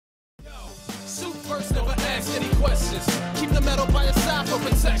questions. Keep the metal by your side for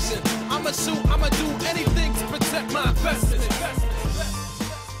protection. I'ma shoot, I'ma do anything to protect my investment.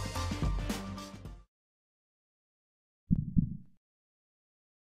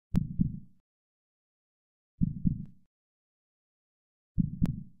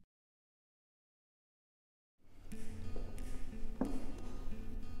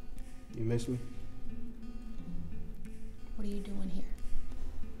 You miss me? What are you doing here?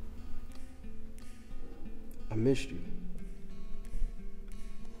 I missed you.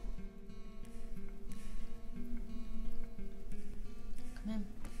 Come in.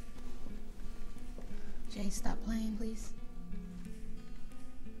 Jay, stop playing, please.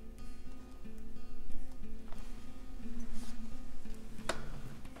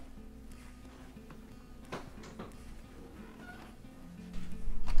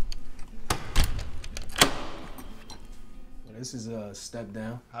 This is a step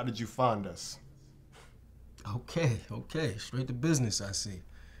down. How did you find us? Okay. Straight to business, I see.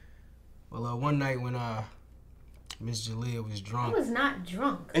 Well, one night when Miss Jaliyah was drunk. I was not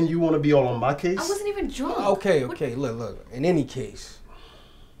drunk. And you want to be all on my case? I wasn't even drunk. Okay. Look. In any case,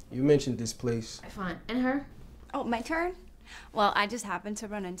 you mentioned this place. Fine. And her? Oh, my turn? Well, I just happened to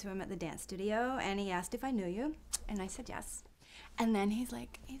run into him at the dance studio, and he asked if I knew you, and I said yes. And then he's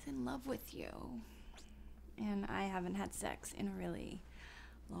like, he's in love with you. And I haven't had sex in a really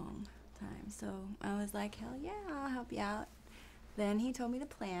long time. So I was like, hell yeah, I'll help you out. Then he told me the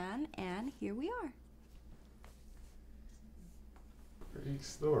plan, and here we are. Great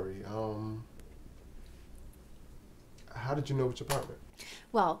story. How did you know which apartment?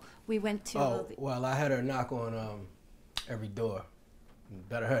 Well, we went to... Well, I had her knock on every door.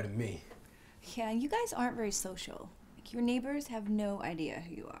 Better her than me. Yeah, you guys aren't very social. Like, your neighbors have no idea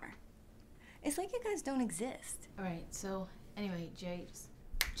who you are. It's like you guys don't exist. All right, so anyway, Jay.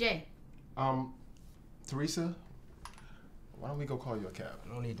 Teresa, why don't we go call you a cab?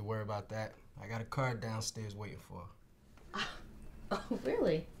 I don't need to worry about that. I got a car downstairs waiting for her. Oh,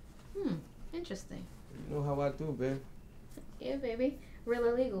 really? Interesting. You know how I do, babe. Yeah, baby. Real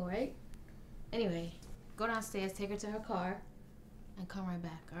illegal, right? Anyway, go downstairs, take her to her car, and come right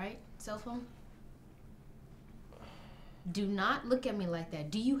back, all right? Cell phone? Do not look at me like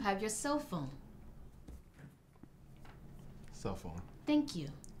that. Do you have your cell phone? Cell phone. Thank you.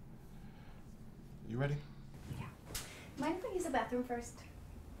 You ready? Yeah. Mind if I use the bathroom first?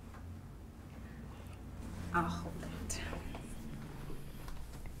 I'll hold it.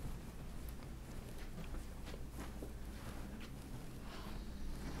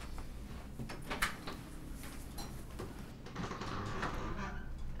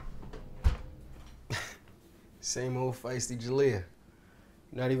 Same old feisty Jaliyah.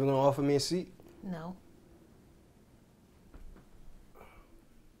 Not even gonna offer me a seat? No.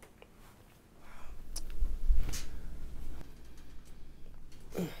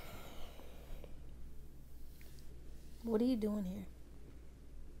 What are you doing here?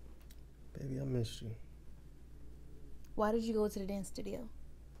 Baby, I missed you. Why did you go to the dance studio?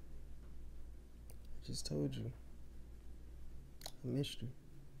 I just told you. I missed you.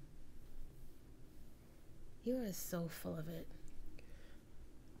 You are so full of it.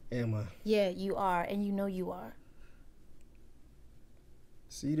 Am I? Yeah, you are, and you know you are.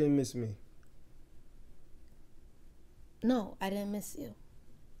 So you didn't miss me? No, I didn't miss you.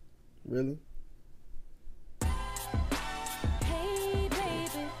 Really? Hey,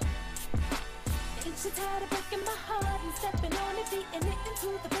 baby. Ain't you tired of breaking my heart and stepping on it, beating it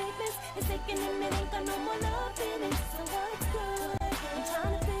into the pavement? It's taking him, it ain't got no more love in it. So what's good? I'm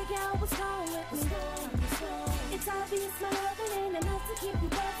trying to figure out what's wrong with me. It's obvious my love ain't enough to keep you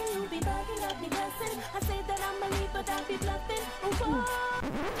buzzing. You be bugging, I'll be blessing. I say that I'ma leave, but I'll be bluffing. Oh,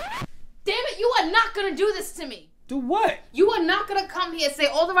 damn it, you are not gonna do this to me. Do what? You are not gonna come here, say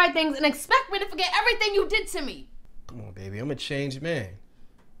all the right things, and expect me to forget everything you did to me. Come on, baby, I'm a changed man.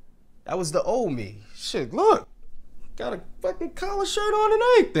 That was the old me. Shit, look. Got a fucking collar shirt on and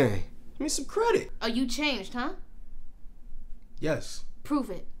everything. Give me some credit. Oh, you changed, huh? Yes.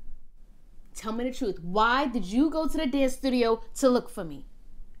 Prove it. Tell me the truth. Why did you go to the dance studio to look for me?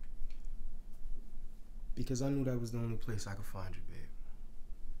 Because I knew that was the only place I could find you, babe.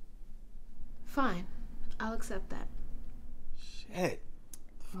 Fine. I'll accept that. Shit.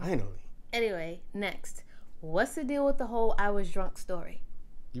 Finally. Anyway, next. What's the deal with the whole I was drunk story?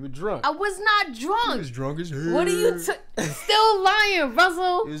 You were drunk. I was not drunk. You was drunk as hell. What are you still lying,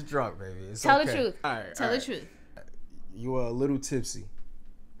 Russell? You was drunk, baby. It's Tell okay. the truth. All right, Tell the truth. You were a little tipsy.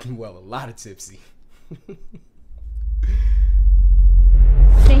 Well, a lot of tipsy. See,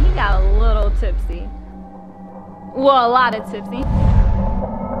 he got a little tipsy. Well, a lot of tipsy.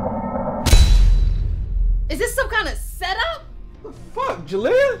 Is this some kind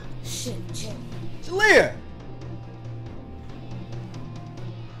Jaliyah? Shit, Jay. Jaliyah!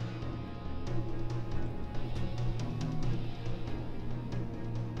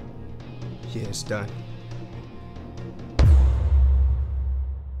 Yeah, it's done.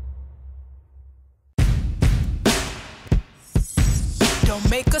 Don't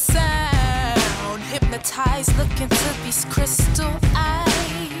make a sound. Hypnotized, look into these crystal eyes.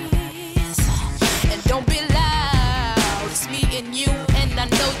 And don't be loud. It's me and you, and I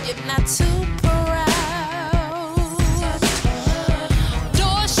know you're not too proud.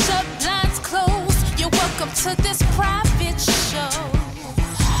 Doors shut, blinds closed. You're welcome to this private show.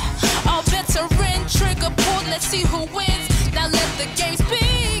 All bets are in, trigger pulled. Let's see who wins. Now let the games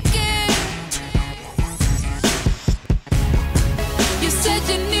begin. You said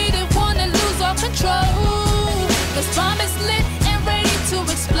you needed one to lose all control. This bomb is lit and ready to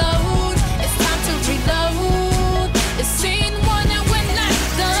explode. It's time to reload. It's scene one and we're not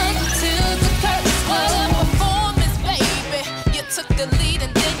done till the curtains close. Performance, baby. You took the lead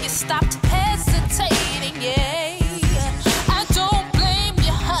and then you stopped hesitating, yeah. I don't blame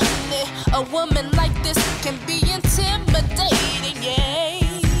you, honey. A woman like this can be intimidating, yeah.